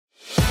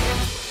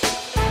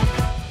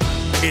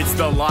It's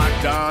the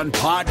Locked On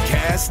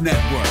Podcast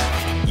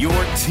Network, your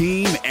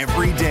team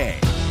every day.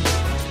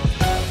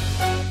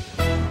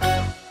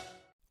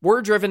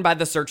 We're driven by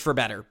the search for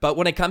better, but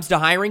when it comes to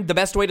hiring, the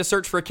best way to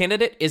search for a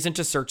candidate isn't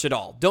to search at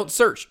all. Don't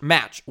search,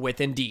 match with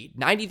Indeed.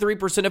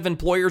 93% of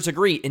employers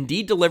agree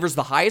Indeed delivers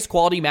the highest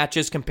quality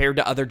matches compared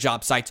to other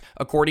job sites,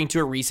 according to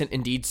a recent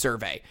Indeed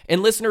survey.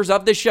 And listeners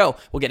of this show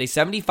will get a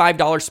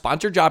 $75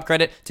 sponsored job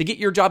credit to get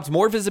your jobs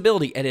more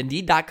visibility at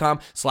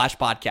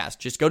Indeed.com/podcast.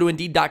 Just go to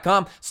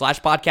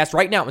Indeed.com/podcast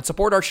right now and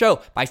support our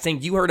show by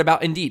saying you heard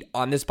about Indeed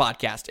on this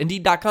podcast.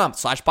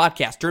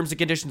 Indeed.com/podcast. Terms and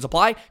conditions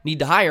apply. Need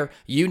to hire?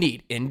 You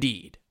need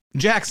Indeed.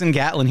 Jackson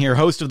Gatlin here,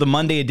 host of the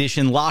Monday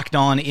edition Locked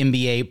On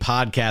NBA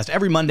podcast.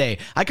 Every Monday,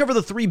 I cover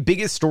the three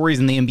biggest stories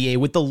in the NBA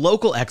with the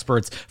local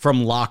experts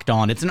from Locked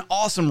On. It's an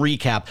awesome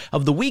recap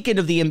of the weekend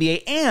of the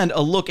NBA and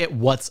a look at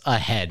what's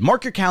ahead.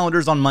 Mark your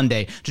calendars on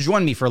Monday to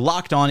join me for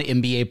Locked On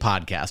NBA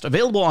podcast,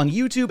 available on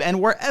YouTube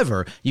and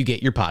wherever you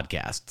get your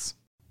podcasts.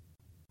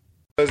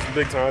 It's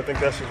big time. I think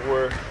that's just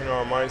where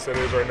our mindset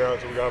is right now.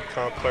 So we got to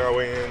kind of play our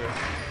way in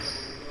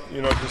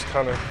and just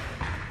kind of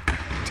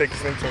take this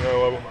thing to another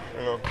level.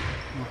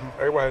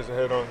 Everybody has their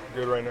head on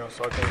good right now,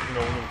 so I think we're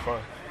going to be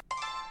fine.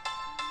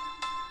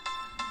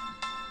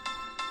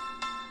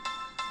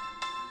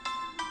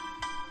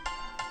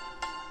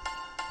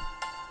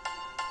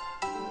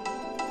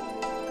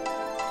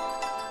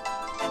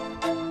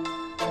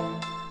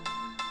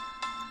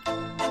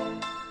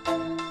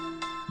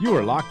 You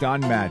are Locked On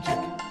Magic,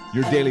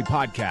 your daily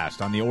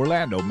podcast on the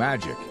Orlando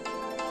Magic.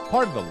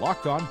 Part of the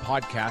Locked On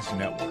Podcast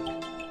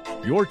Network.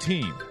 Your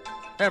team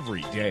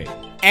every day.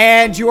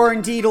 And you are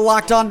indeed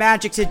Locked On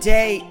Magic.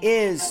 Today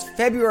is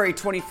February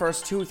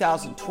 21st,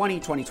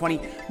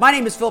 2020. My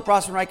name is Philip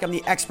Rossman-Reich. I'm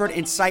the expert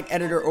and site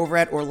editor over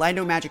at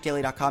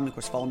OrlandoMagicDaily.com. Of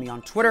course, follow me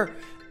on Twitter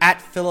at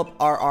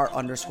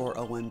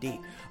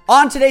PhilipRR_OMD.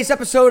 On today's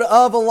episode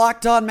of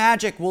Locked On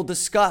Magic, we'll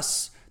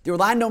discuss the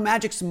Orlando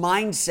Magic's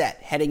mindset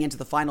heading into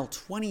the final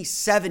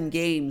 27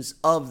 games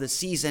of the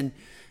season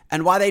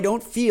and why they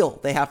don't feel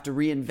they have to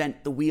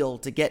reinvent the wheel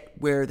to get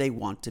where they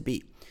want to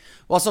be.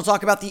 We'll also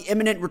talk about the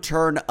imminent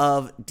return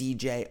of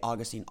DJ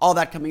Augustin. All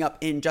that coming up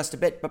in just a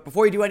bit. But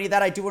before you do any of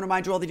that, I do want to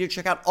remind you all that you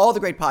check out all the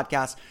great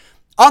podcasts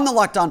on the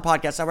Locked On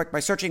Podcast Network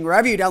by searching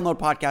wherever you download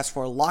podcasts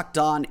for Locked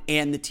On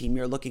and the team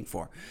you're looking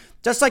for.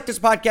 Just like this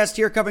podcast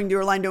here covering the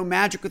Orlando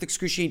Magic with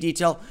excruciating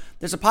detail,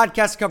 there's a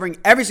podcast covering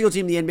every single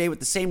team in the NBA with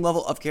the same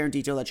level of care and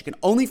detail that you can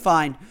only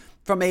find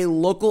from a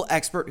local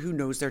expert who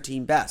knows their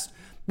team best.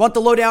 Want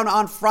the lowdown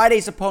on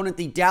Friday's opponent,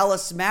 the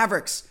Dallas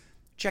Mavericks?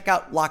 Check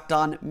out Locked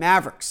On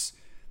Mavericks.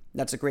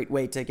 That's a great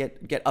way to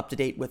get up to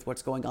date with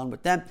what's going on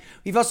with them.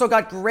 We've also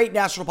got great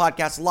national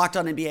podcasts, Locked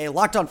On NBA,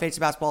 Locked On Fantasy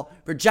Basketball,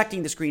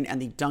 Rejecting the Screen,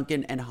 and the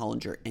Duncan and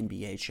Hollinger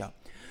NBA show.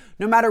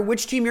 No matter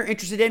which team you're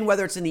interested in,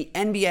 whether it's in the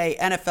NBA,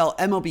 NFL,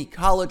 MLB,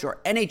 college, or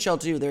NHL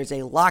too, there's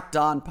a Locked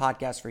On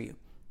podcast for you.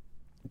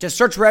 Just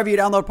search wherever you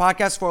download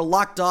podcasts for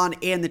Locked On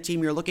and the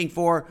team you're looking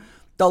for.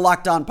 The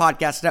Locked On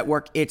Podcast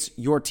Network. It's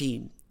your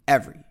team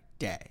every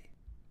day.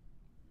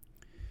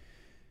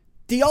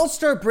 The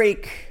All-Star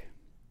break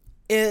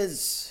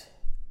is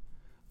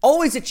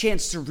always a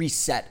chance to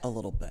reset a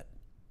little bit.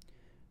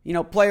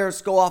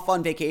 Players go off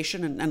on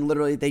vacation and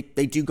literally they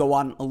do go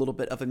on a little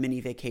bit of a mini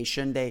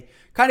vacation. They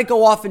kind of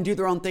go off and do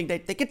their own thing. They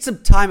get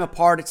some time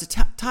apart. It's a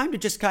time to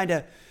just kind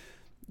of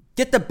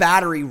get the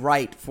battery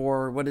right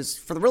for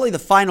really the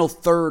final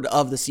third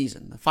of the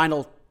season, the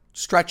final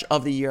stretch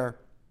of the year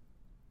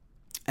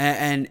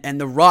and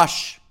the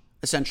rush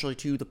essentially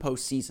to the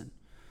postseason.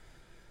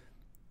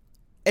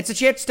 It's a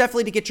chance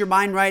definitely to get your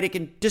mind right. It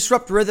can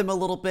disrupt rhythm a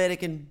little bit. It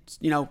can,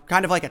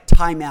 kind of like a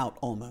timeout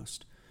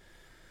almost.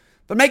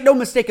 But make no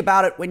mistake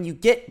about it, when you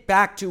get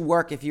back to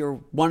work, if you're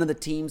one of the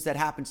teams that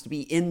happens to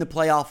be in the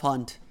playoff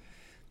hunt,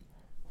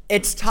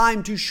 it's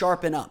time to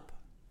sharpen up.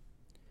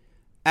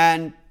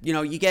 And,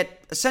 you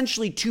get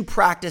essentially 2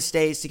 practice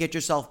days to get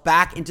yourself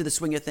back into the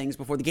swing of things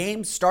before the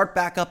games start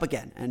back up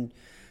again. And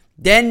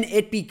then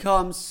it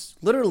becomes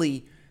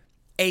literally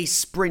a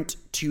sprint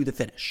to the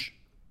finish.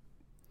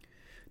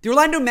 The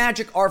Orlando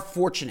Magic are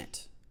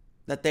fortunate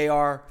that they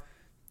are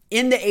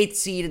in the 8th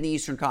seed in the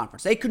Eastern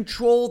Conference. They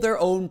control their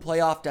own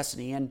playoff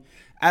destiny. And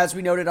as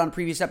we noted on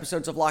previous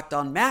episodes of Locked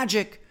On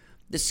Magic,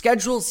 the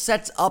schedule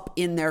sets up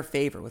in their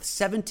favor with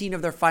 17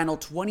 of their final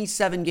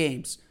 27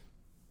 games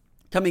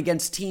coming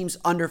against teams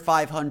under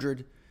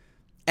 500.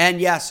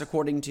 And yes,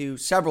 according to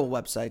several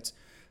websites,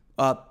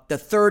 the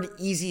third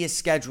easiest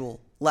schedule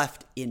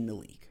left in the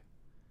league.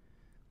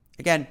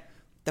 Again,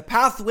 the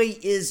pathway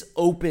is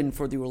open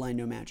for the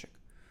Orlando Magic.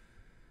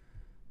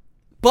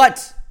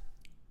 But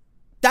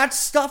that's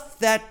stuff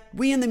that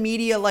we in the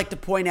media like to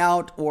point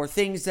out, or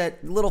things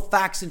that little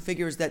facts and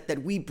figures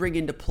that we bring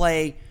into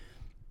play.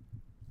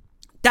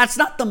 That's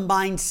not the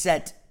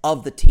mindset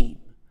of the team.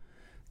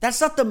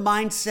 That's not the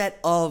mindset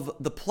of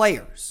the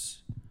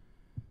players.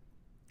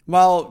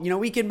 Well,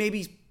 we can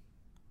maybe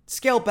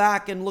scale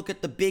back and look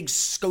at the big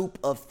scope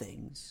of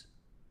things.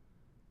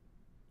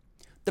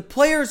 The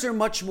players are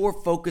much more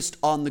focused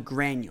on the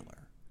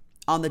granular,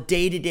 on the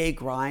day-to-day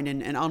grind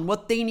and on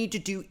what they need to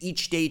do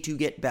each day to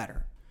get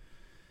better.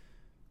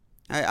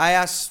 I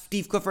asked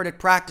Steve Clifford at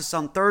practice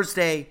on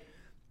Thursday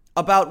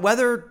about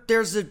whether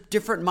there's a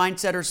different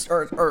mindset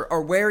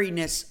or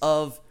wariness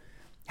of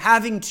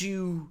having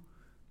to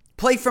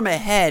play from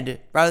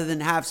ahead rather than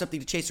have something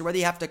to chase, or whether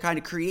you have to kind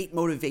of create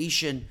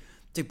motivation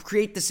to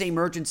create the same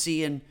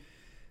urgency. And,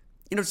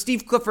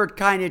 Steve Clifford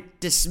kind of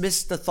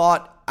dismissed the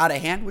thought out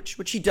of hand,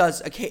 which he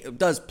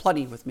does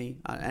plenty with me,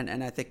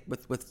 and I think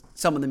with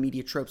some of the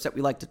media tropes that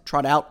we like to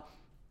trot out,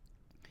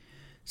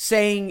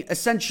 saying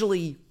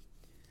essentially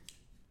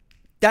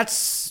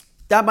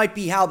that might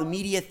be how the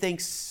media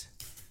thinks.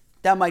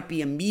 That might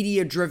be a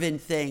media-driven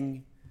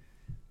thing.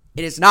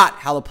 It is not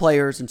how the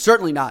players, and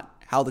certainly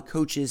not how the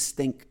coaches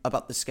think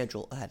about the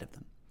schedule ahead of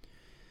them.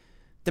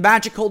 The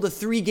Magic hold a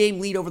 3-game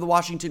lead over the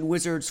Washington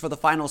Wizards for the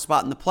final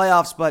spot in the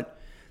playoffs, but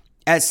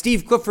as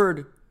Steve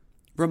Clifford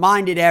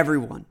reminded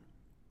everyone,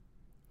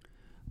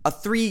 a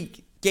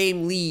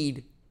 3-game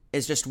lead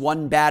is just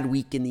one bad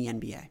week in the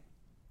NBA.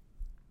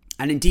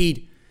 And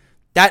indeed,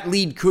 that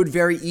lead could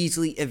very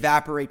easily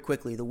evaporate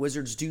quickly. The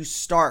Wizards do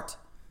start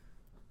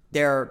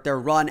their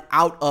run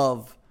out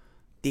of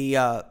the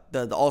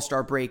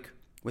All-Star break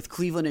with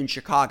Cleveland and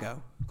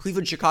Chicago.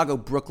 Cleveland, Chicago,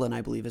 Brooklyn,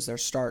 I believe, is their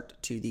start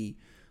to the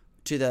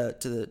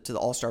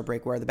All-Star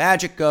break, where the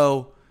Magic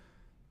go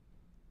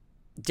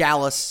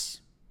Dallas,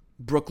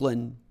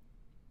 Brooklyn,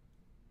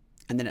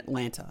 and then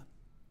Atlanta.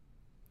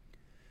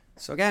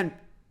 So again,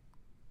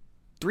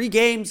 3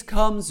 games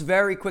comes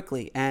very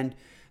quickly. And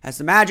as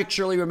the Magic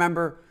surely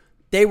remember,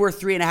 they were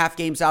 3.5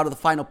 games out of the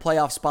final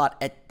playoff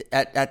spot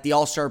at the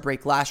All-Star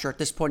break last year, at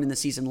this point in the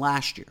season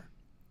last year.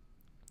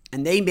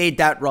 And they made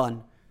that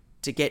run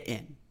to get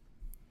in.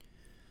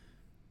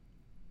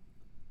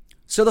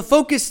 So the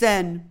focus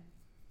then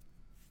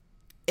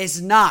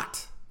is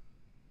not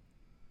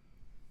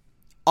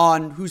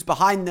on who's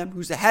behind them,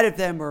 who's ahead of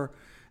them, or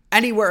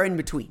anywhere in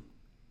between.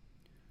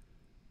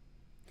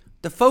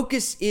 The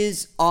focus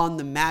is on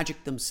the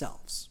Magic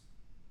themselves.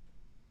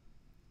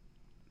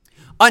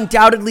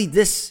 Undoubtedly,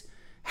 this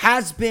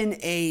has been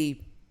a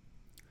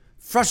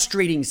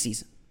frustrating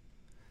season.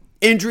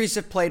 Injuries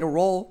have played a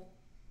role.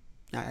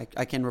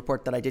 I can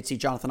report that I did see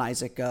Jonathan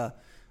Isaac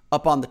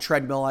up on the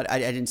treadmill. I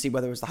didn't see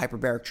whether it was the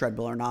hyperbaric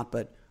treadmill or not,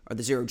 or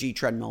the 0G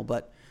treadmill,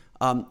 but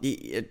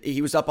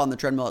he was up on the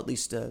treadmill at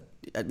least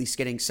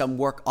getting some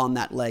work on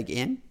that leg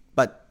in.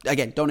 But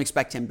again, don't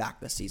expect him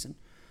back this season.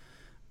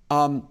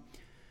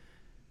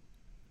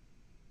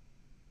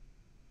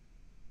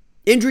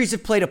 Injuries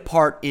have played a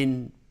part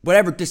in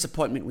whatever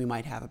disappointment we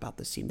might have about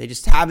this team. They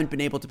just haven't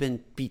been able to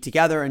be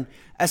together. And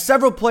as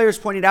several players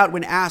pointed out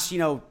when asked,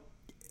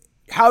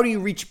 how do you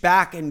reach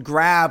back and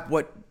grab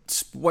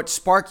what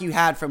spark you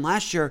had from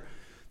last year?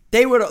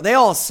 They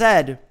all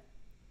said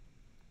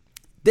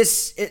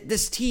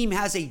this team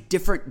has a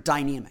different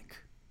dynamic.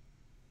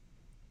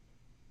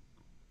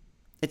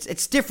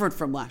 It's different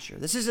from last year.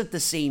 This isn't the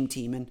same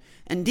team. And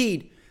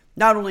indeed,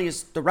 not only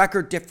is the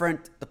record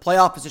different, the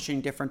playoff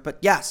positioning different, but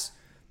yes,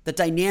 the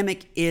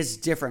dynamic is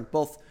different,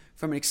 both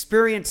from an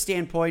experience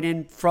standpoint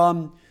and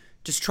from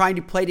just trying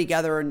to play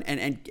together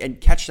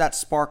and catch that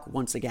spark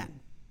once again.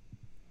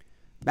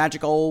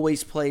 Magic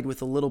always played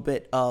with a little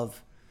bit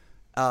of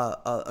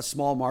a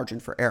small margin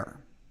for error.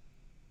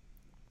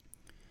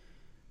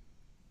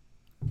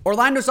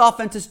 Orlando's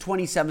offense is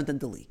 27th in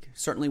the league,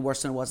 certainly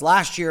worse than it was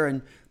last year,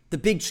 and the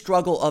big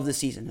struggle of the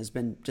season has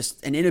been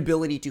just an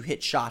inability to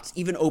hit shots,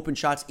 even open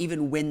shots,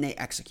 even when they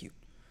execute.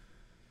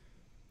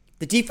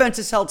 The defense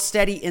is held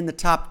steady in the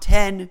top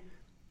 10,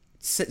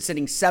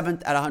 sitting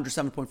 7th at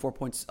 107.4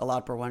 points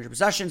allowed per 100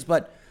 possessions,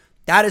 but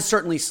that has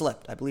certainly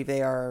slipped. I believe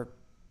they are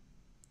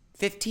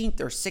 15th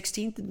or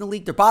 16th in the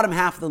league. They're bottom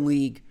half of the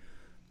league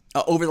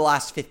over the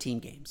last 15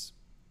 games.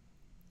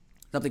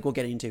 Something we'll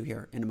get into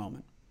here in a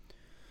moment.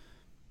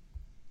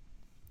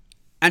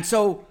 And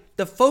so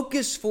the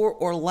focus for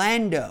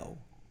Orlando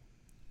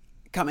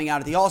coming out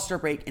of the All-Star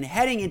break and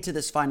heading into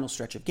this final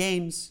stretch of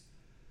games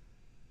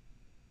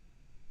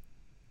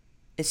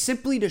is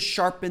simply to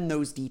sharpen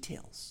those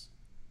details.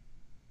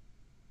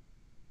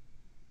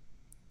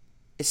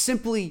 It's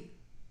simply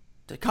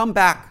to come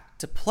back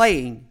to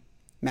playing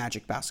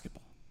Magic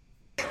basketball.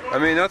 I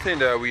mean, nothing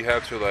that we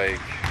have to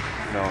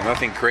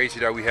nothing crazy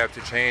that we have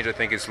to change. I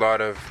think it's a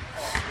lot of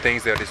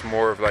things that is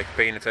more of like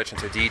paying attention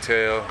to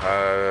detail,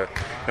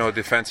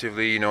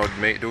 defensively,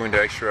 doing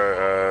the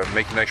extra,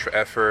 making extra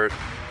effort,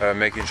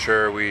 making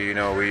sure we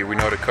know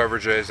the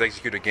coverages,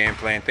 execute a game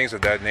plan, things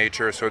of that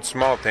nature. So it's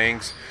small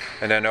things.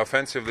 And then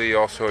offensively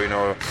also,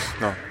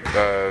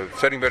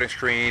 setting better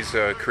screens,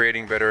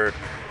 creating better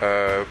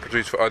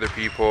opportunities for other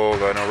people,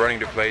 running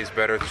the plays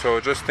better. So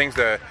just things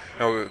that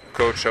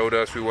coach showed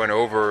us, we went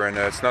over, and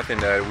it's nothing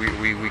that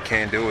we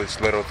can't do.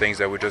 It's little things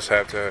that we just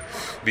have to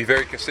be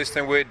very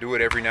consistent with, do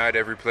it every night,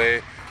 every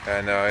play.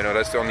 And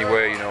that's the only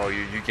way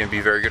you can be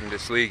very good in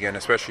this league, and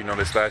especially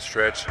this last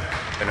stretch,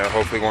 and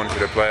hopefully going into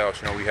the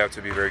playoffs, we have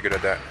to be very good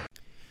at that.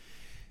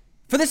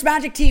 For this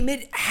Magic team,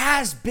 it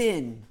has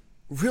been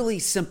really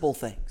simple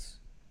things.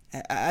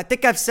 I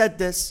think I've said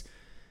this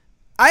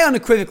I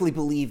unequivocally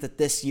believe that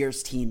this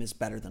year's team is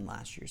better than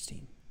last year's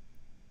team.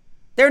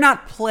 They're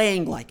not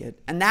playing like it,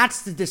 and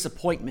that's the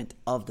disappointment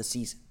of the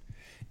season.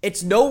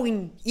 It's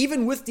knowing,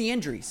 even with the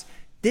injuries,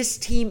 this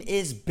team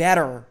is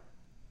better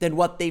than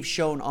what they've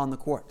shown on the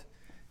court.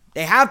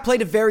 They have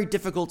played a very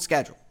difficult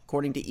schedule.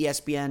 According to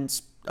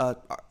ESPN's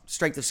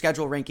strength of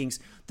schedule rankings,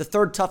 the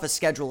third toughest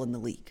schedule in the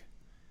league.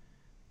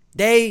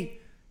 They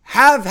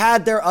have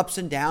had their ups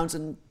and downs,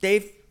 and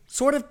they've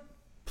sort of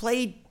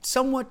played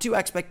somewhat to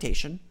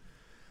expectation.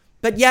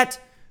 But yet,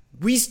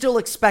 we still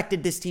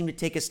expected this team to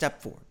take a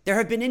step forward. There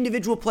have been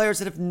individual players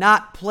that have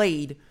not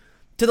played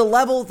to the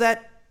level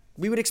that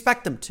we would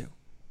expect them to,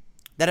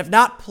 that have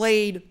not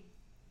played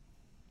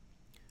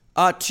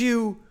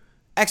to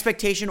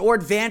expectation or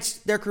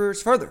advanced their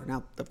careers further.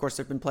 Now, of course,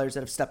 there have been players that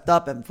have stepped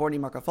up, Evan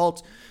Fournier, Marco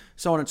Fultz,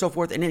 so on and so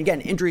forth. And then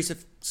again, injuries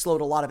have slowed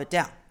a lot of it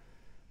down.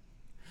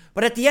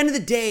 But at the end of the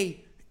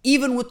day,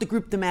 even with the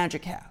group the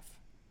Magic have,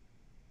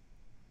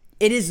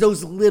 it is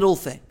those little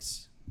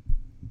things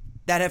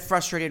that have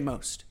frustrated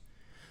most.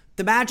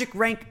 The Magic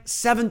rank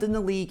 7th in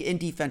the league in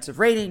defensive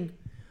rating,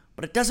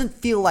 but it doesn't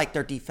feel like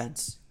their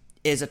defense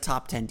is a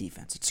top 10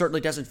 defense. It certainly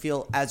doesn't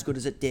feel as good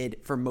as it did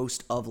for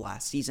most of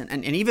last season,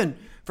 and even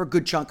for a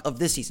good chunk of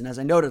this season. As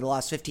I noted, the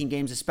last 15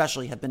 games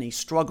especially have been a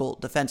struggle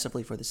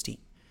defensively for this team.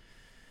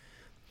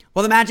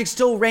 While the Magic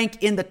still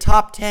rank in the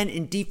top 10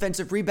 in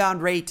defensive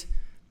rebound rate,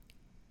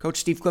 Coach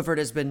Steve Clifford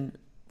has been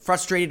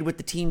frustrated with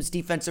the team's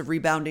defensive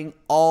rebounding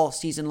all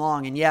season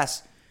long. And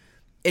yes,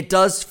 it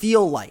does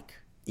feel like,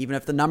 even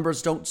if the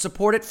numbers don't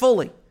support it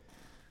fully,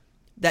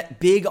 that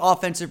big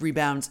offensive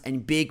rebounds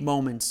and big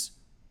moments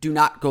do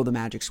not go the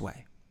Magic's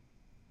way.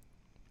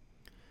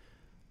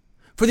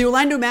 For the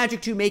Orlando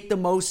Magic to make the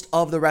most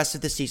of the rest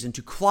of the season,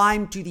 to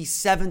climb to the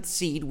 7th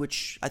seed,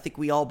 which I think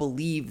we all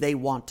believe they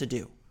want to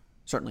do.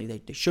 Certainly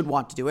they should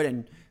want to do it.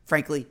 And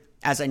frankly,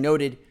 as I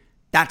noted,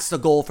 that's the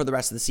goal for the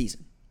rest of the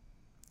season.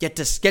 Get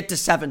to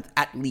 7th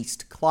at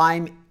least.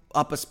 Climb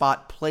up a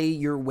spot, play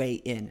your way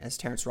in, as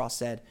Terrence Ross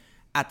said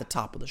at the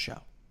top of the show.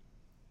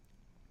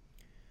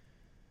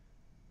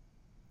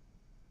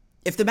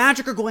 If the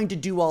Magic are going to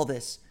do all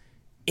this,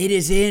 it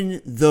is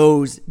in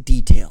those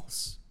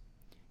details.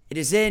 It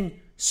is in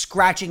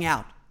scratching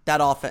out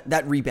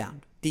that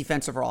rebound,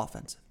 defensive or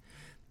offensive.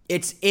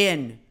 It's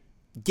in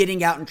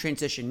getting out in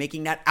transition,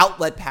 making that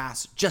outlet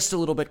pass just a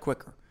little bit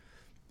quicker.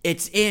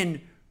 It's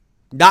in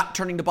not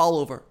turning the ball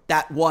over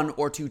that 1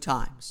 or 2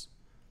 times.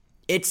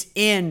 It's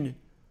in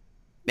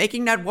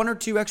making that 1 or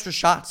 2 extra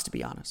shots, to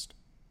be honest.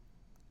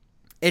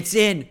 It's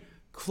in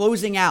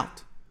closing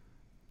out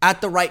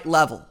at the right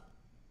level,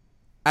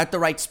 at the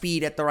right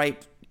speed,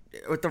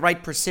 with the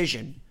right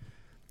precision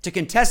to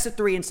contest a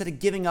 3 instead of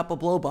giving up a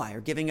blow by or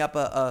giving up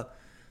a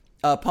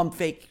pump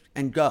fake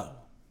and go.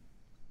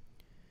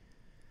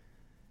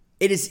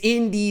 It is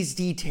in these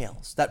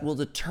details that will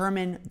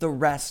determine the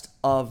rest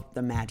of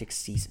the Magic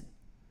season.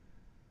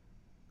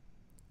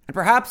 And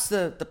perhaps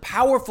the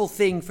powerful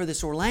thing for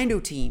this Orlando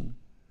team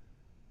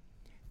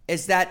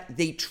is that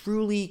they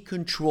truly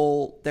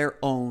control their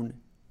own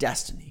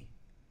destiny.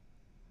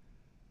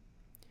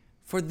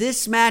 For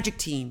this Magic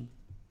team,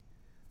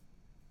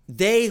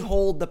 they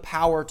hold the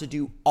power to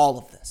do all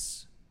of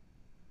this.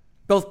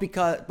 Both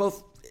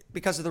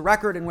because of the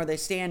record and where they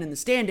stand in the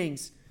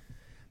standings,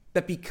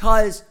 but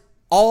because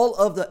all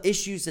of the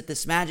issues that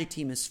this Magic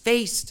team has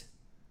faced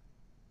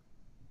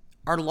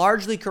are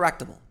largely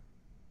correctable.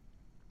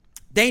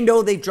 They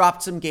know they've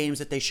dropped some games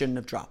that they shouldn't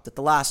have dropped, that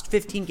the last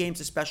 15 games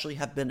especially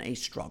have been a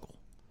struggle.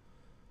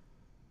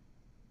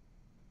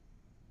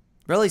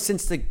 Really,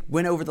 since the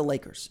win over the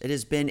Lakers, it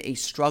has been a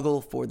struggle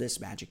for this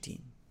Magic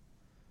team.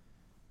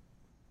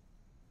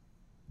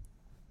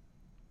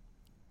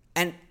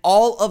 And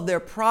all of their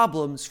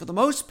problems, for the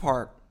most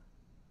part,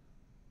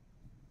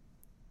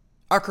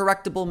 are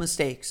correctable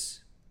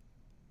mistakes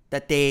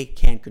that they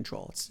can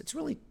control. It's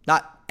really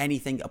not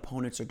anything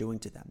opponents are doing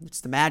to them.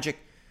 It's the Magic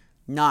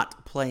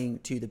not playing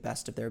to the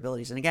best of their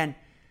abilities. And again,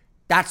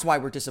 that's why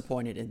we're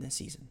disappointed in this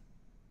season.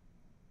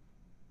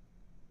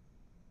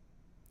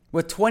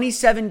 With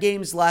 27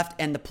 games left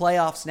and the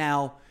playoffs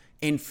now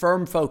in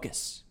firm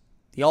focus,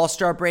 the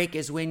All-Star break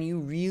is when you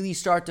really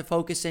start to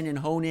focus in and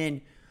hone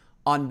in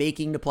on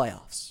making the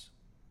playoffs.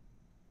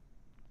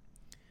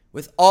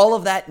 With all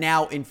of that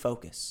now in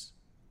focus,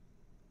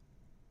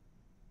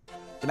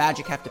 the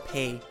Magic have to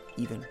pay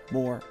even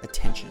more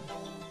attention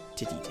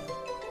to detail.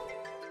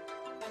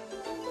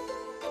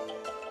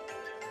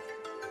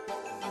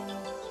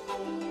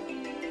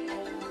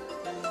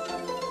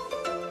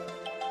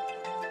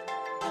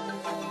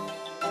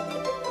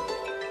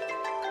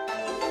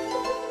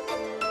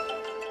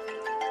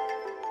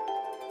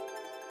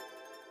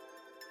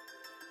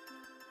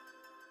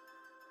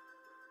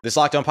 This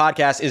Locked On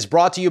podcast is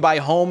brought to you by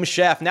Home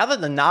Chef. Now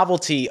that the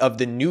novelty of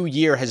the new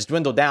year has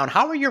dwindled down,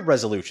 how are your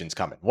resolutions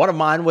coming? One of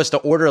mine was to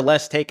order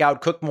less takeout,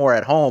 cook more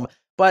at home,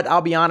 but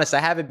I'll be honest, I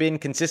haven't been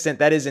consistent.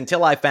 That is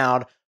until I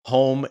found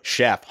Home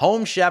Chef.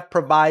 Home Chef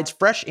provides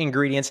fresh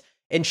ingredients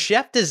and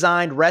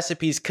chef-designed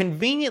recipes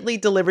conveniently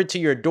delivered to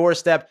your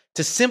doorstep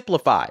to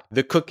simplify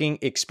the cooking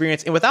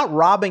experience and without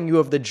robbing you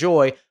of the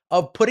joy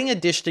of putting a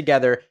dish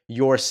together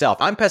yourself.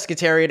 I'm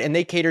pescatarian, and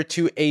they cater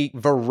to a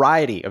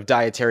variety of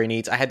dietary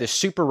needs. I had this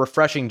super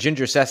refreshing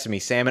ginger sesame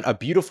salmon, a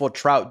beautiful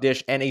trout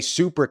dish, and a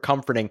super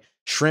comforting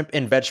shrimp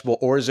and vegetable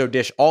orzo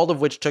dish, all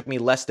of which took me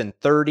less than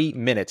 30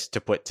 minutes to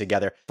put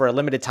together. For a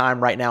limited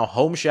time right now,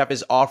 Home Chef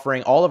is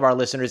offering all of our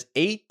listeners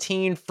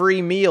 18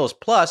 free meals,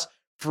 plus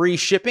free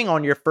shipping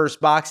on your first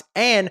box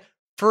and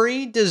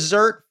free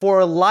dessert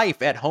for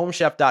life at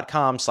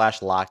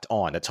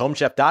homechef.com/lockedon. That's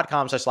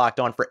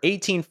homechef.com/lockedon for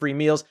 18 free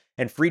meals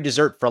and free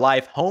dessert for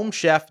life.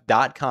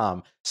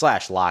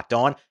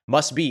 Homechef.com/lockedon.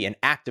 Must be an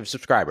active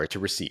subscriber to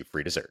receive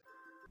free dessert.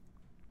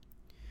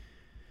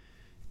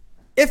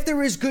 If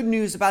there is good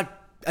news about,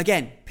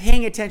 again,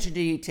 paying attention to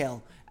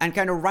detail and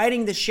kind of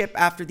riding the ship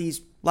after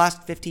these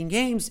last 15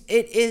 games,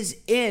 it is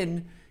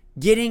in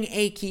getting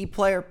a key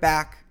player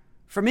back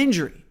from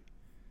injury.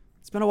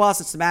 It's been a while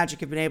since the Magic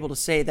have been able to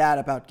say that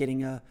about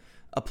getting a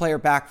player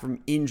back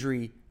from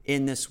injury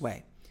in this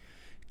way.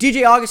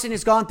 DJ Augustin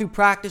has gone through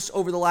practice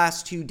over the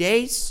last 2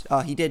 days.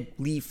 He did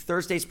leave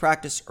Thursday's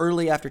practice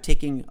early after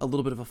taking a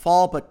little bit of a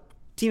fall, but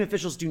team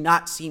officials do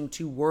not seem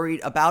too worried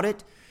about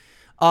it.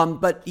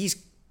 But he's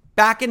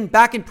back in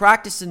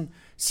practice and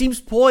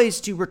seems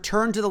poised to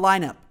return to the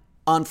lineup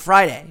on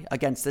Friday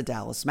against the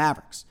Dallas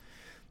Mavericks.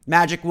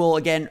 Magic will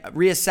again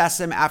reassess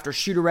him after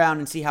shoot around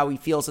and see how he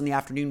feels in the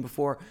afternoon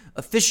before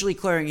officially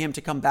clearing him to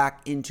come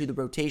back into the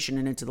rotation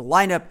and into the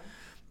lineup.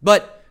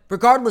 But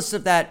regardless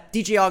of that,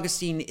 DJ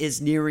Augustin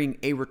is nearing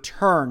a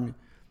return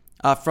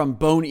from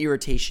bone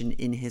irritation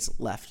in his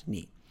left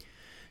knee.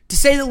 To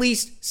say the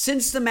least,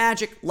 since the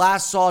Magic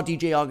last saw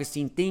DJ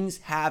Augustin, things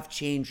have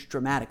changed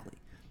dramatically.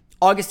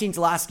 Augustin's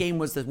last game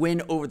was the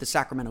win over the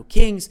Sacramento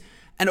Kings,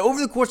 and over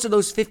the course of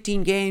those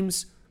 15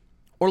 games,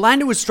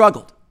 Orlando has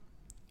struggled.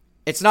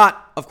 It's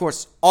not, of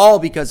course, all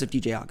because of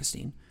DJ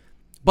Augustin,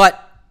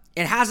 but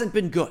it hasn't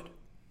been good.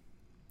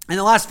 In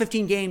the last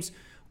 15 games,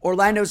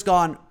 Orlando's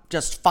gone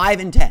just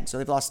 5-10. So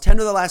they've lost 10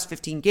 of the last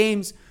 15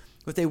 games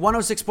with a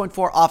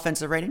 106.4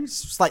 offensive rating,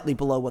 slightly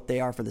below what they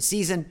are for the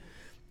season,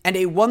 and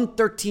a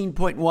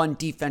 113.1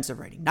 defensive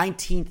rating,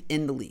 19th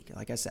in the league.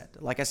 Like I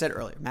said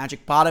earlier,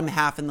 Magic bottom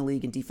half in the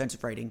league in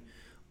defensive rating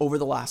over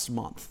the last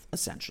month,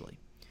 essentially.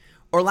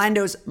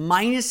 Orlando's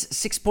minus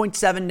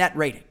 6.7 net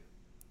rating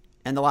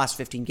in the last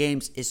 15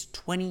 games is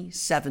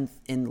 27th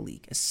in the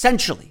league.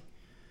 Essentially,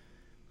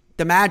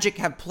 the Magic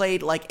have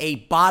played like a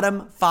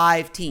bottom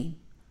 5 team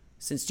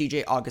since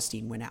DJ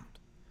Augustin went out.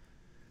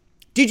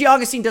 DJ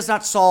Augustin does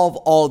not solve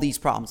all these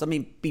problems. Let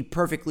me be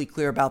perfectly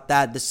clear about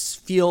that. This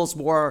feels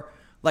more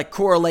like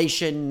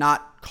correlation,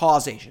 not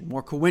causation,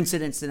 more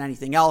coincidence than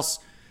anything else.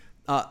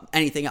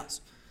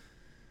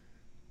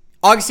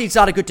 Augustin's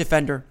not a good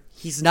defender.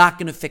 He's not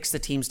going to fix the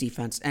team's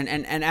defense.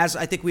 And as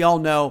I think we all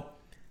know,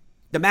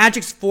 the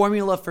Magic's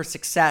formula for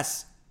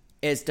success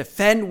is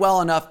defend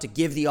well enough to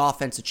give the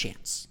offense a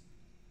chance.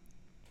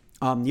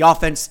 The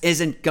offense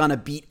isn't going to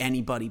beat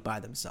anybody by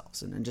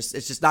themselves. And it's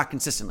just not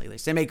consistently.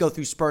 They may go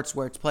through spurts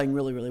where it's playing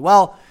really, really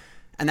well,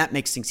 and that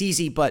makes things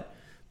easy. But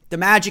the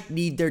Magic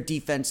need their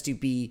defense to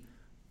be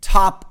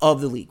top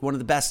of the league, one of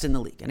the best in the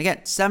league. And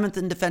again, 7th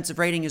in defensive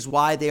rating is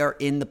why they are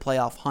in the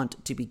playoff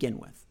hunt to begin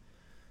with.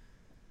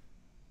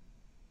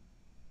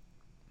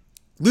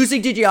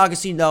 Losing DJ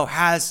Augustin, though,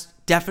 has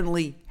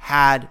definitely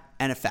had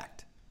an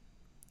effect.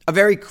 A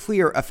very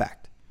clear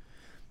effect.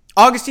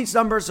 Augustin's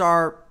numbers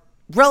are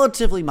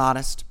relatively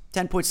modest.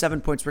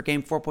 10.7 points per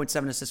game,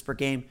 4.7 assists per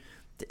game.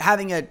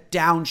 Having a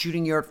down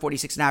shooting year at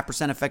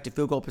 46.5% effective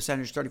field goal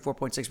percentage,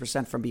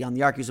 34.6% from beyond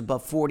the arc. He was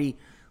above 40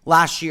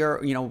 last year.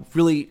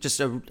 Really just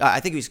I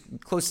think he was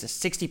close to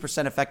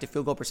 60% effective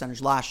field goal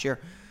percentage last year.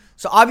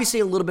 So obviously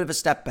a little bit of a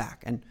step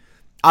back. And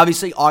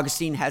obviously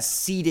Augustin has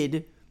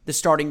ceded the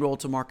starting role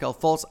to Markelle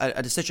Fultz,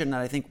 a decision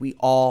that I think we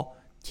all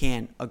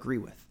can agree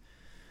with.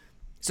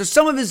 So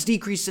some of his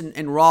decrease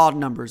in raw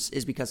numbers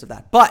is because of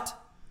that. But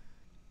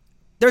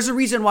there's a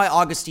reason why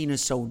Augustin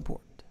is so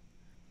important.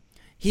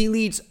 He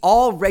leads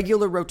all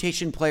regular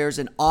rotation players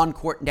in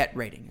on-court net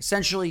rating.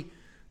 Essentially,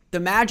 the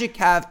Magic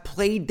have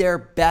played their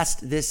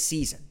best this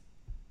season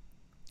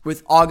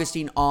with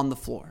Augustin on the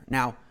floor.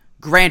 Now,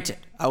 granted,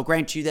 I'll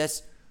grant you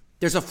this,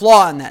 there's a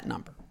flaw in that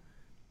number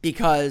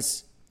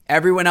because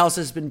everyone else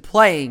has been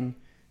playing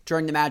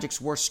during the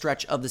Magic's worst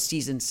stretch of the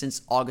season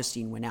since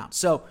Augustin went out.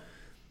 So,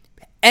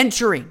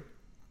 entering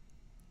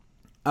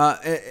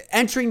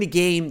the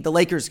game, the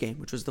Lakers game,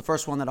 which was the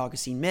first one that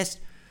Augustin missed,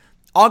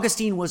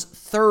 Augustin was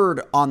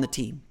 3rd on the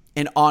team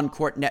in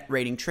on-court net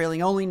rating,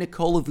 trailing only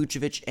Nikola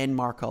Vucevic and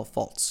Markelle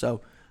Fultz.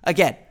 So,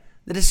 again,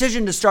 the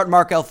decision to start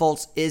Markelle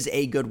Fultz is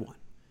a good one.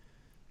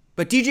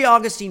 But DJ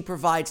Augustin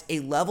provides a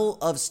level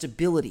of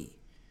stability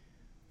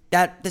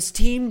that this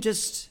team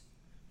just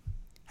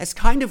has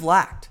kind of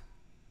lacked.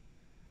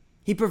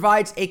 He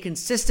provides a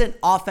consistent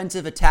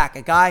offensive attack,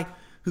 a guy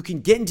who can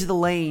get into the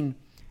lane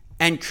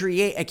and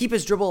create and keep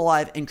his dribble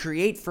alive and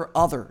create for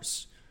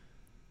others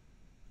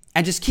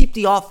and just keep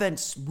the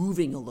offense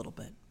moving a little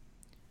bit.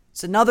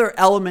 It's another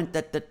element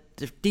that the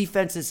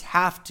defenses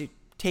have to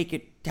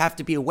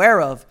be aware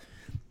of,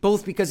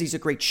 both because he's a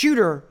great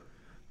shooter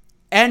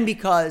and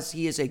because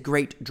he is a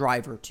great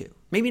driver too.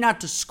 Maybe not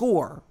to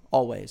score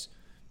always,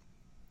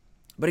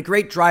 but a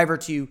great driver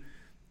to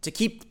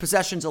keep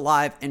possessions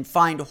alive and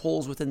find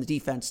holes within the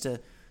defense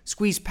to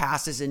squeeze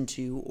passes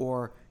into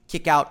or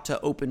kick out to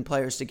open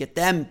players to get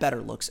them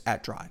better looks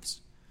at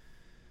drives.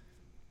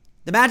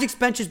 The Magic's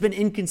bench has been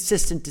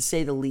inconsistent to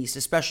say the least,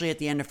 especially at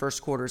the end of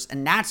first quarters,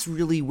 and that's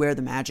really where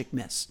the Magic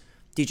miss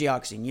DJ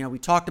Augustin. We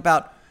talked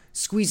about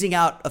squeezing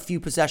out a few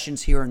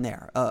possessions here and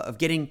there, of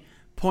getting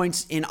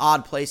points in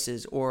odd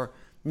places or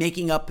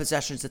making up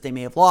possessions that they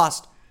may have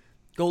lost.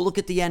 Go look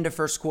at the end of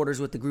first quarters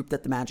with the group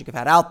that the Magic have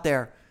had out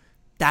there.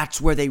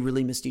 That's where they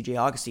really miss DJ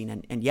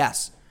Augustin. And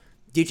yes,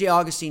 DJ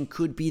Augustin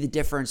could be the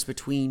difference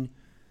between,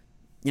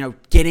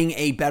 getting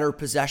a better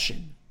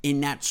possession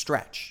in that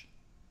stretch.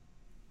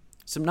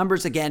 Some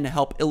numbers again to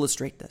help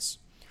illustrate this.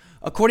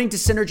 According to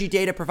synergy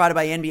data provided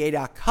by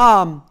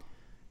NBA.com,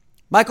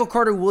 Michael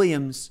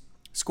Carter-Williams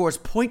scores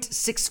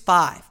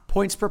 0.65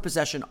 points per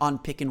possession on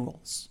pick and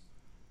rolls.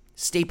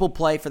 Staple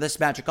play for this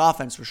Magic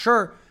offense for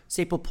sure.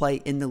 Staple play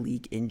in the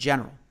league in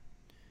general.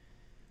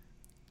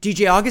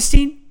 DJ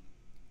Augustin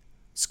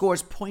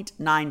scores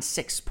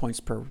 0.96 points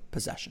per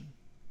possession.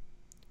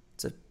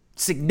 It's a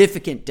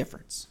significant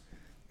difference.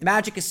 The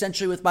Magic,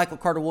 essentially with Michael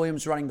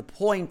Carter-Williams running the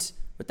point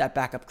with that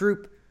backup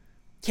group,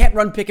 can't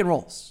run pick and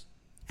rolls.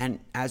 And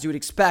as you would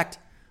expect,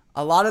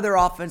 a lot of their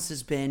offense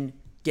has been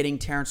getting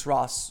Terrence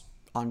Ross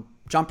on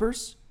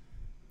jumpers,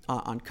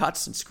 on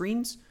cuts and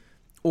screens,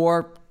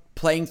 or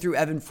playing through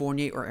Evan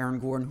Fournier or Aaron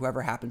Gordon,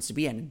 whoever happens to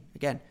be in. And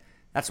again,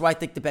 that's why I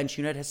think the bench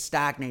unit has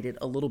stagnated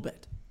a little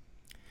bit.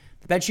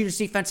 The bench unit's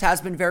defense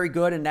has been very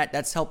good, and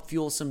that's helped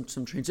fuel some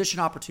transition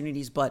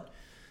opportunities, but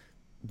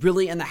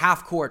really in the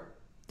half court,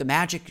 the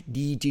Magic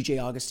need DJ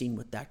Augustin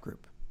with that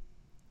group.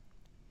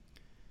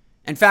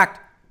 In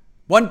fact,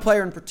 one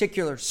player in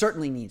particular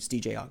certainly needs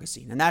DJ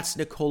Augustin, and that's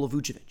Nikola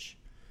Vucevic.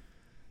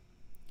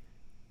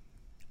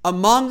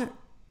 Among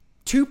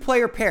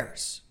two-player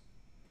pairs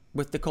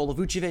with Nikola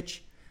Vucevic,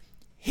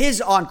 his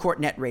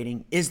on-court net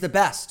rating is the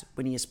best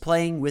when he is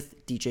playing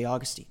with DJ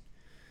Augustin.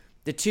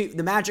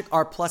 The Magic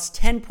are plus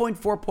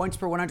 10.4 points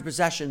per 100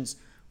 possessions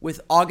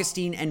with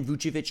Augustin and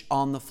Vucevic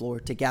on the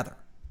floor together.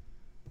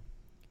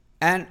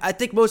 And I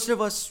think most of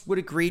us would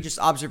agree, just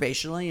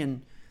observationally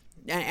and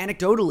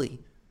anecdotally,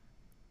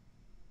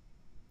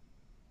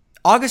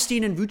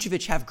 Augustin and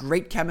Vucevic have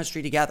great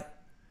chemistry together.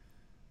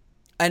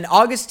 An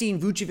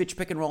Augustin-Vucevic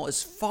pick and roll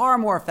is far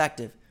more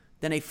effective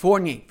than a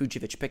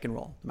Fournier-Vucevic pick and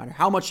roll, no matter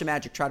how much the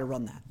Magic try to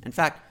run that. In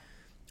fact,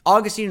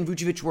 Augustin and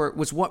Vucevic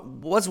was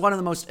one of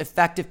the most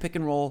effective pick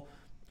and roll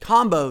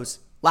combos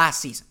last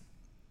season.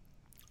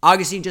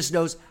 Augustin just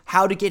knows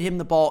how to get him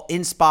the ball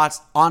in spots,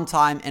 on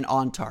time, and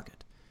on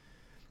target.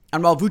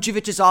 And while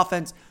Vucevic's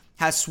offense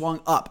has swung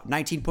up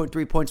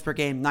 19.3 points per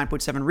game,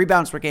 9.7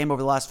 rebounds per game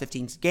over the last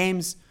 15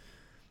 games,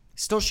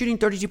 still shooting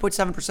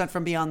 32.7%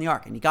 from beyond the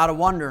arc. And you got to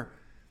wonder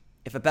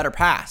if a better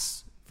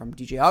pass from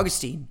DJ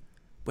Augustin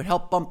would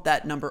help bump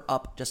that number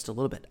up just a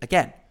little bit.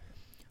 Again,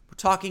 we're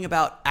talking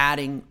about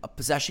adding a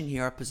possession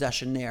here, a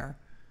possession there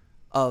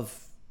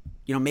of,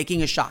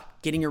 making a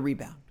shot, getting a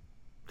rebound,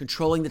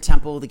 controlling the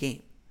tempo of the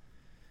game.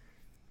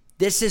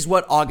 This is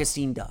what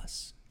Augustin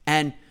does.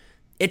 And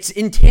it's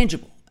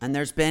intangible. And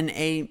there's been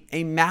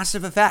a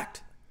massive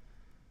effect.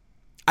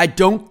 I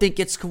don't think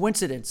it's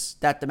coincidence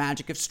that the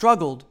Magic have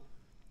struggled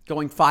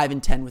going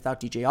 5-10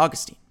 without DJ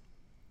Augustin.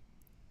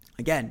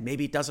 Again,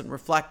 maybe it doesn't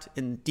reflect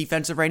in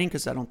defensive rating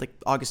because I don't think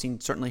Augustin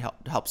certainly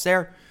helps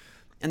there.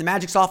 And the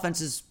Magic's offense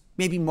is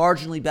maybe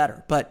marginally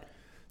better. But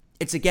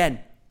it's, again,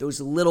 those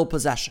little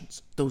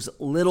possessions, those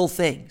little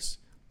things,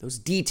 those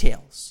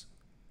details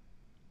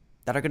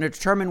that are going to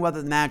determine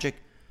whether the Magic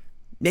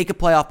make a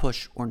playoff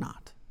push or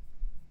not.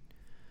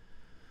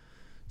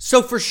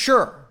 So for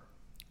sure,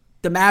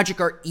 the Magic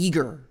are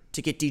eager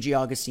to get DJ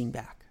Augustin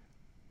back.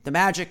 The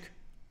Magic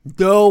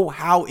know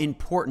how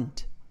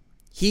important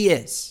he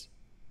is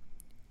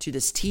to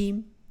this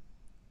team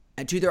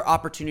and to their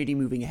opportunity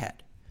moving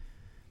ahead.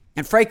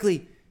 And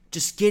frankly,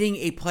 just getting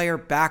a player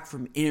back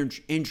from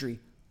injury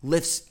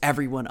lifts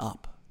everyone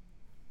up.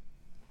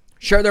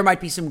 Sure, there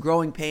might be some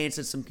growing pains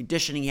and some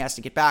conditioning he has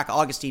to get back.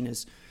 Augustin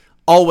is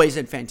always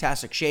in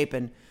fantastic shape,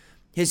 and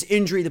his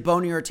injury, the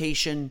bone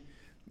irritation,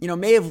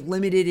 may have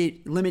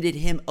limited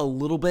him a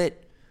little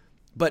bit,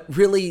 but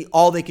really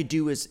all they could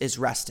do is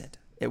rest it.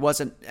 It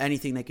wasn't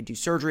anything they could do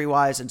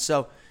surgery-wise, and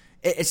so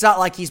it's not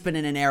like he's been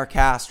in an air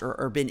cast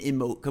or been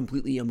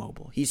completely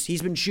immobile.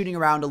 He's been shooting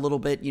around a little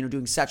bit,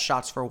 doing set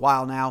shots for a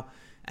while now,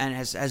 and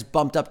has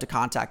bumped up to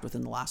contact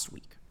within the last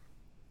week.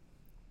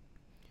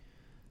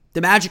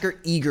 The Magic are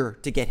eager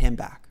to get him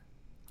back.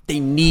 They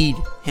need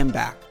him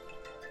back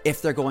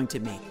if they're going to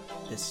make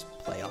this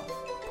playoff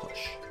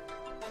push.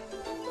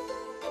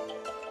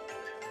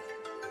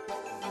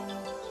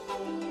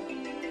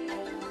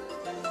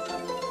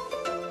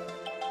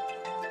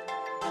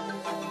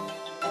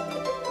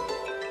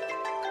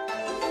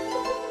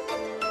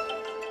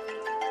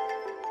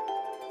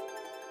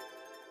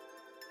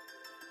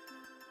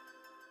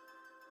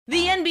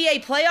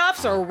 NBA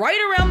playoffs are right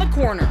around the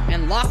corner,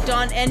 and Locked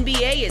On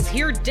NBA is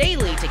here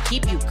daily to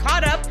keep you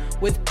caught up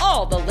with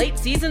all the late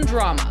season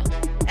drama.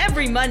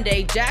 Every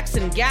Monday,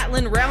 Jackson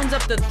Gatlin rounds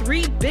up the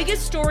 3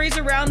 biggest stories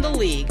around the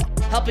league,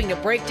 helping to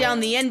break down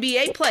the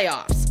NBA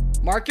playoffs.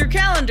 Mark your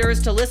calendars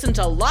to listen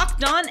to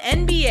Locked On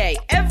NBA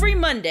every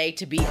Monday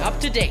to be up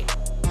to date.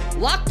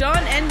 Locked On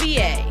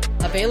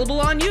NBA,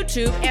 available on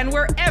YouTube and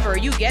wherever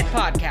you get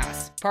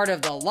podcasts. Part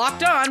of the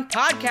Locked On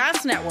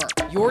Podcast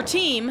Network, your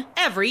team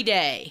every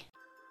day.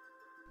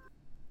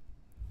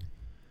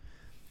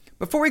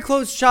 Before we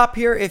close shop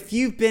here, if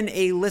you've been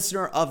a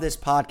listener of this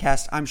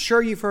podcast, I'm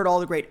sure you've heard all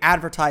the great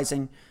advertisers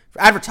and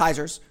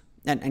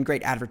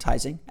great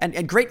advertising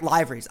and great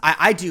live reads.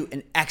 I do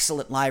an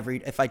excellent live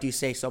read, if I do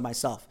say so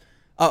myself.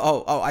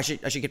 I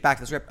should get back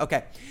to the script.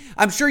 Okay.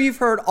 I'm sure you've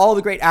heard all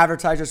the great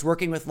advertisers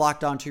working with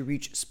Locked On to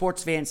reach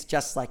sports fans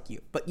just like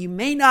you. But you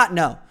may not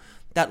know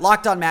that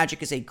Locked On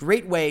Magic is a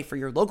great way for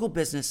your local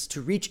business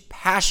to reach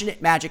passionate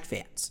Magic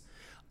fans.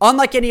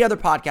 Unlike any other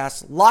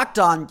podcast, Locked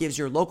On gives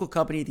your local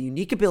company the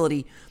unique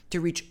ability to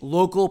reach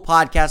local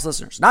podcast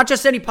listeners. Not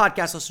just any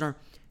podcast listener,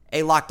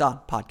 a Locked On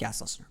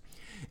podcast listener.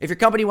 If your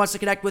company wants to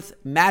connect with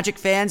Magic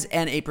fans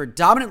and a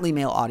predominantly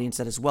male audience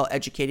that is well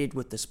educated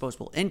with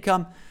disposable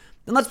income,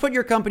 then let's put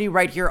your company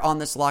right here on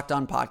this Locked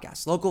On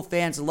podcast. Local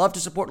fans love to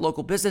support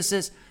local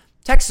businesses.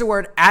 Text the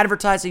word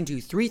advertising to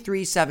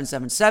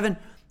 33777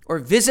 or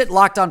visit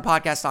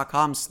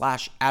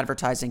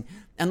lockedonpodcast.com/advertising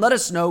and let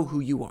us know who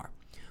you are.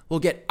 We'll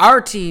get our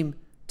team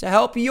to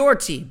help your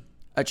team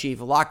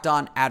achieve Locked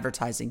On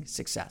advertising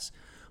success.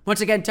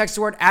 Once again, text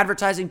the word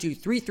advertising to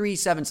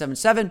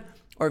 33777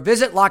 or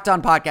visit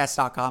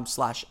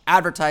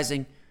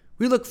lockedonpodcast.com/advertising.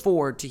 We look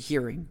forward to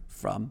hearing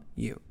from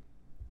you.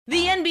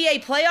 The NBA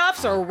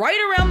playoffs are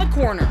right around the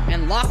corner,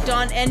 and Locked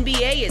On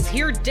NBA is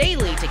here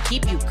daily to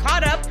keep you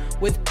caught up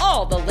with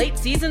all the late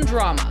season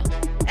drama.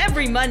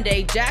 Every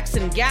Monday,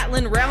 Jackson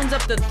Gatlin rounds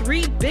up the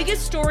 3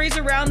 biggest stories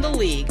around the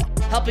league,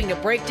 helping to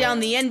break down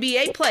the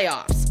NBA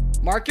playoffs.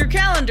 Mark your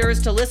calendars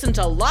to listen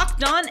to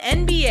Locked On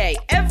NBA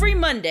every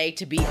Monday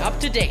to be up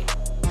to date.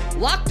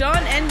 Locked On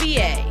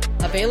NBA,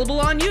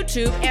 available on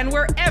YouTube and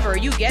wherever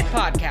you get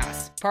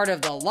podcasts. Part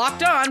of the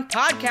Locked On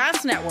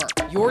Podcast Network,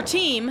 your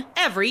team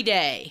every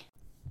day.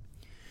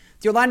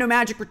 The Orlando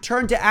Magic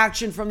returned to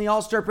action from the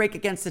All-Star break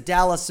against the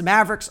Dallas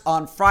Mavericks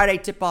on Friday.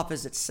 Tip-off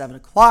is at 7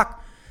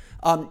 o'clock.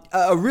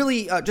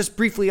 Just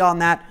briefly on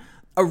that,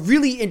 a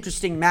really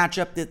interesting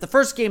matchup. The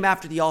first game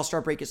after the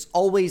All-Star break is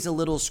always a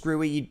little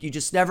screwy. You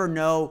just never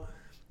know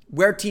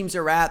where teams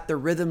are at. Their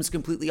rhythm's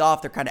completely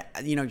off. They're kind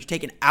of, you're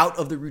taken out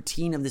of the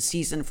routine of the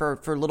season for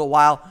a little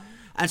while.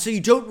 And so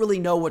you don't really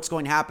know what's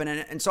going to happen.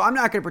 And so I'm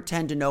not going to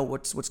pretend to know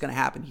what's going to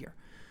happen here.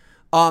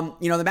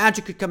 The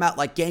Magic could come out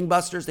like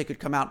gangbusters. They could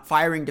come out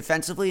firing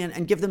defensively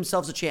and give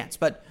themselves a chance.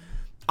 But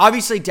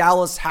obviously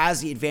Dallas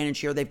has the advantage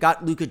here. They've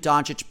got Luka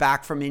Doncic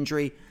back from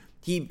injury.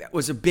 He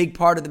was a big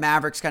part of the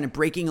Mavericks kind of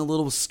breaking a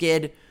little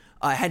skid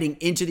heading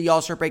into the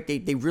All-Star break.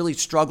 They really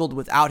struggled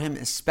without him,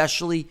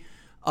 especially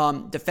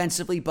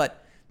defensively.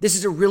 But this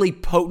is a really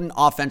potent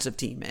offensive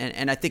team.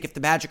 And I think if the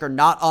Magic are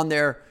not on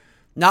their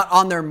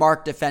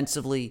mark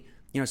defensively,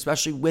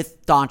 especially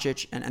with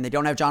Doncic, and they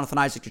don't have Jonathan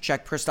Isaac to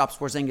check Kristaps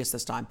Porzingis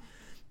this time.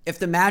 If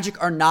the Magic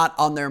are not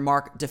on their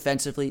mark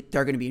defensively,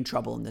 they're going to be in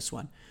trouble in this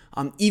one.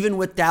 Even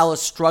with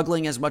Dallas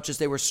struggling as much as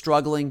they were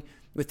struggling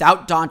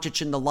without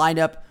Doncic in the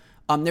lineup,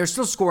 they're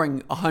still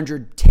scoring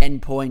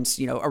 110 points,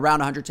 around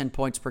 110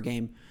 points per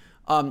game.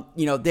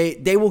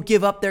 They will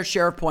give up their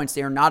share of points.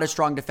 They are not a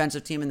strong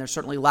defensive team, and they're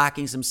certainly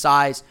lacking some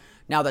size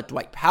now that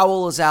Dwight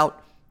Powell is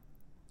out.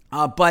 They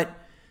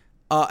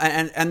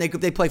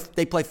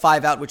play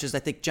 5 out, which is I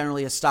think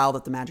generally a style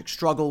that the Magic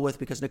struggle with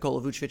because Nikola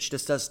Vucevic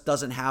just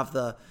doesn't have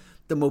the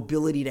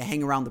mobility to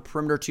hang around the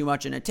perimeter too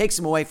much, and it takes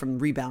him away from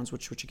rebounds,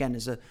 which again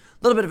is a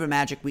little bit of a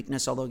Magic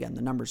weakness. Although again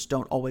the numbers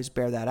don't always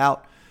bear that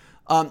out.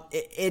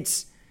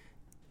 It's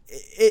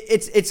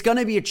going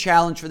to be a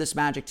challenge for this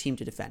Magic team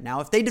to defend. Now,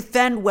 if they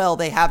defend well,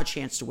 they have a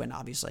chance to win,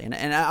 obviously, and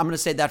I'm going to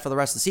say that for the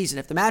rest of the season.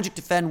 If the Magic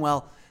defend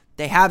well,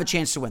 they have a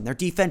chance to win. Their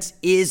defense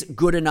is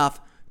good enough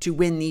to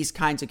win these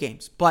kinds of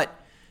games, but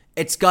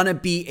it's going to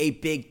be a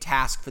big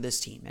task for this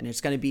team, and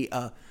it's going to be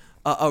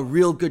a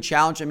real good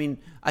challenge. I mean,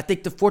 I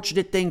think the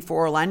fortunate thing for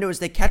Orlando is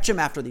they catch them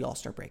after the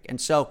All-Star break. And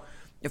so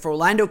if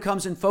Orlando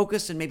comes in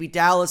focus and maybe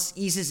Dallas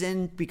eases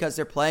in because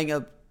they're playing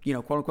a,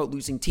 quote-unquote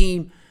losing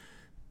team,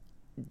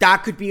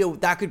 that could be a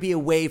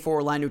way for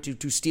Orlando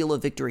to steal a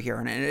victory here.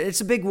 And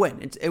it's a big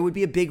win. It would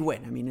be a big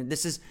win. I mean,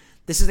 this is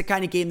the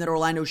kind of game that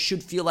Orlando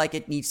should feel like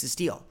it needs to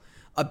steal.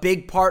 A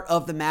big part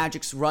of the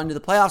Magic's run to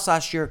the playoffs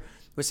last year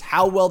was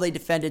how well they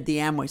defended the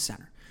Amway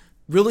Center.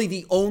 Really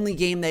the only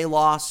game they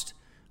lost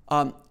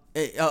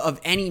of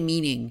any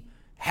meaning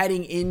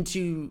heading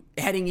into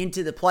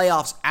the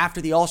playoffs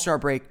after the All-Star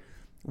break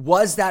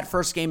was that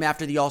first game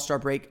after the All-Star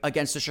break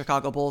against the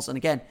Chicago Bulls. And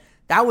again,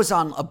 that was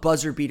on a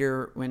buzzer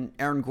beater when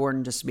Aaron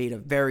Gordon just made a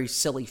very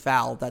silly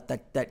foul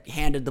that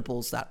handed the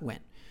Bulls that win.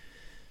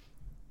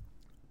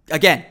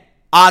 Again,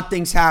 odd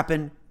things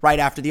happen. right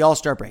after the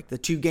All-Star break. The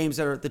two games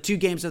are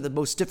the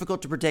most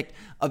difficult to predict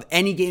of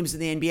any games in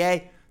the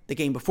NBA. The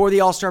game before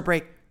the All-Star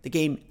break, the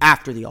game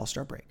after the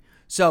All-Star break.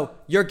 So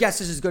your guess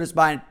is as good as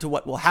mine to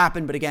what will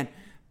happen. But again,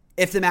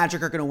 if the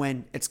Magic are going to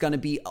win, it's going to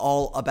be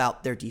all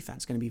about their defense.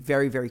 It's going to be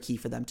very, very key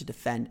for them to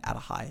defend at a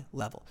high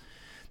level.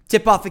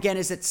 Tip-off again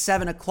is at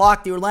 7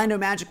 o'clock. The Orlando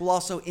Magic will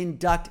also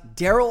induct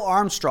Darrell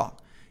Armstrong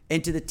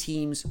into the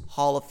team's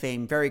Hall of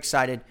Fame. Very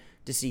excited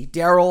to see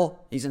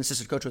Darrell. He's an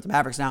assistant coach with the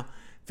Mavericks now.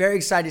 Very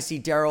excited to see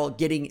Darrell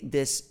getting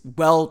this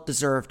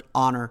well-deserved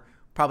honor.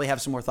 Probably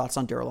have some more thoughts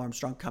on Darrell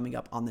Armstrong coming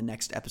up on the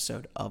next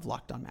episode of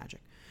Locked On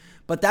Magic.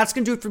 But that's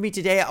going to do it for me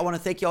today. I want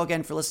to thank you all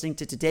again for listening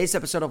to today's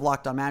episode of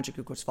Locked On Magic.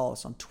 Of course, follow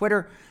us on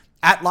Twitter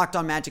at Locked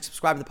On Magic.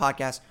 Subscribe to the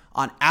podcast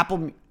on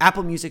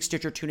Apple Music,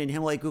 Stitcher, TuneIn,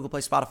 Himalaya, Google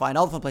Play, Spotify, and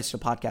all the fun places to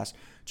podcast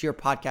to your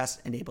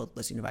podcast-enabled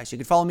listening device. You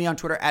can follow me on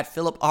Twitter at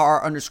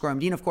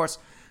PhilipRR_Amdeen, of course.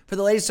 For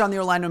the latest on the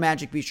Orlando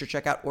Magic, be sure to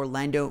check out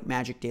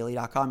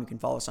OrlandoMagicDaily.com. You can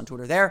follow us on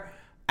Twitter there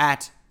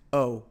at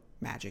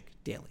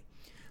OMagicDaily.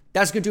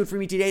 That's going to do it for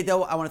me today,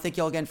 though. I want to thank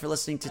you all again for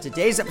listening to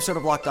today's episode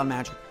of Locked On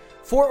Magic.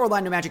 For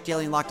Orlando Magic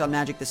Daily and Locked On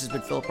Magic, this has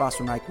been Philip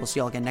Rossman-Reich. We'll see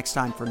you all again next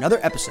time for another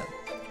episode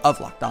of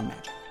Locked On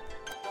Magic.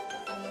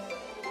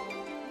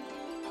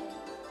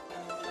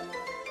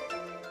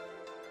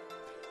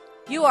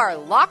 You are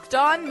Locked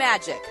On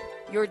Magic,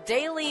 your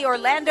daily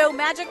Orlando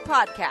Magic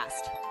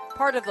podcast.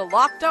 Part of the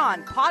Locked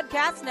On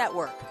Podcast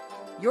Network.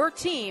 Your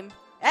team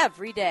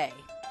every day.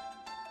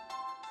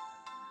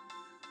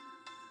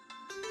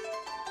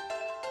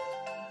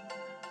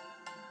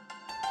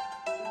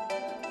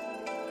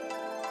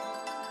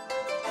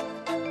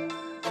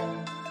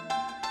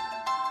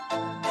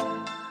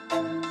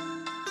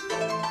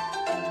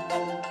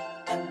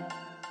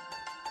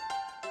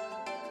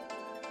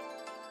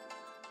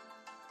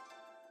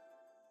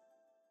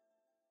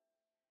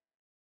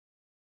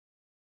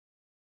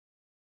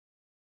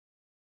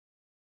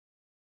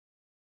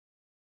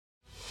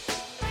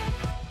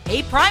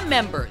 Hey, Prime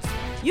members,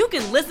 you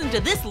can listen to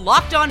this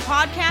Locked On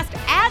podcast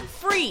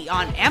ad-free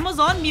on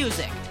Amazon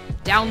Music.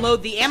 Download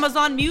the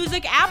Amazon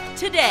Music app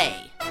today.